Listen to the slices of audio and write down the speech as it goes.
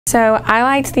So I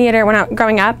liked theater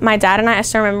growing up. My dad and I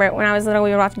still remember it when I was little, we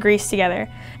would watch Grease together.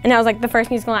 And that was like the first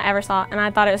musical I ever saw, and I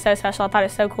thought it was so special. I thought it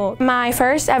was so cool. My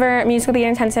first ever musical theater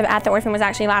intensive at the Orpheum was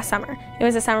actually last summer. It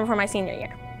was the summer before my senior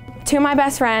year. Two of my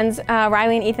best friends,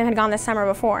 Riley and Ethan, had gone this summer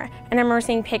before. And I remember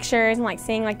seeing pictures and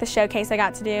seeing the showcase I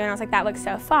got to do, and I was like, that looks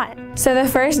so fun. So the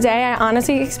first day, I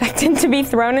honestly expected to be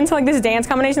thrown into this dance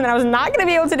combination that I was not gonna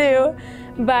be able to do,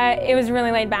 but it was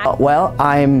really laid back. Well,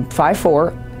 I'm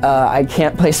 5'4". I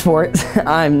can't play sports.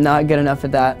 I'm not good enough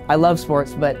at that. I love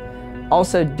sports, but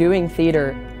also doing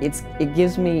theater, it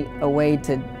gives me a way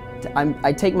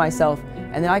I take myself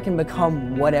and then I can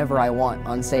become whatever I want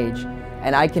on stage.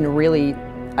 And I can really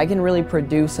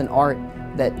produce an art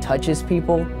that touches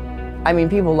people. I mean,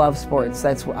 people love sports.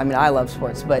 I love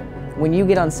sports, but when you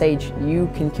get on stage, you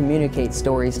can communicate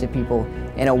stories to people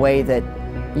in a way that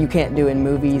you can't do in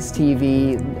movies,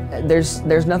 TV.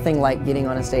 There's nothing like getting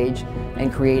on a stage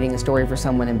and creating a story for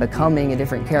someone and becoming a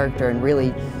different character and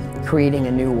really creating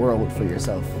a new world for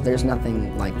yourself. There's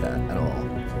nothing like that at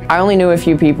all. I only knew a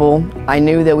few people. I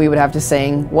knew that we would have to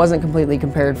sing. Wasn't completely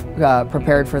prepared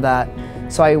for that.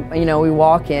 So we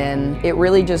walk in. It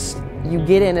really you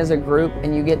get in as a group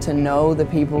and you get to know the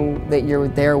people that you're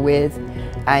there with,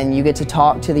 and you get to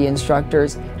talk to the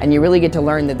instructors, and you really get to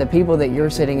learn that the people that you're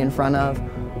sitting in front of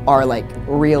are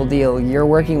real deal. You're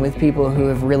working with people who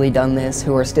have really done this,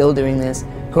 who are still doing this,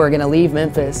 who are gonna leave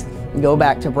Memphis and go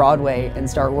back to Broadway and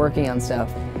start working on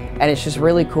stuff. And it's just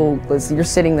really cool. You're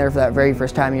sitting there for that very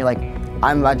first time and you're like,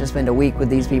 I'm about to spend a week with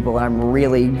these people and I'm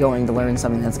really going to learn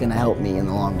something that's gonna help me in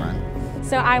the long run.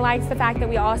 So I liked the fact that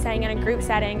we all sang in a group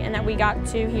setting and that we got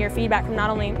to hear feedback from not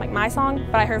only my song,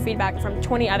 but I heard feedback from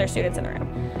 20 other students in the room.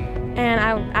 And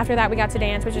after that we got to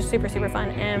dance, which was super, super fun.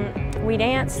 And we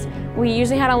danced. We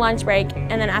usually had a lunch break,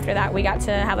 and then after that we got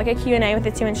to have a Q&A with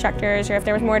the two instructors, or if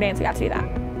there was more dance, we got to do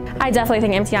that. I definitely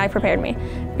think MTI prepared me,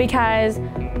 because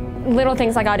little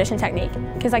things like audition technique,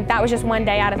 because that was just one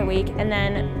day out of the week, and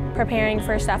then preparing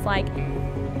for stuff like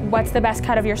what's the best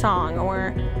cut of your song,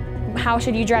 or how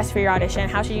should you dress for your audition,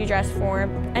 how should you dress for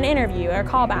an interview or a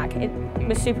callback. It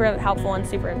was super helpful and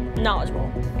super knowledgeable.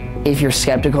 If you're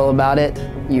skeptical about it,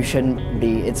 you shouldn't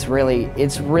be. It's really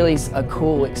a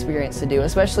cool experience to do,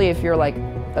 especially if you're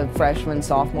a freshman,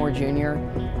 sophomore, junior,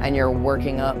 and you're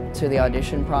working up to the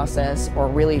audition process, or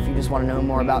really if you just want to know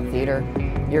more about theater.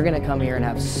 You're gonna come here and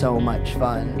have so much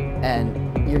fun,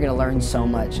 and you're gonna learn so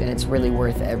much, and it's really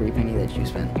worth every penny that you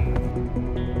spend.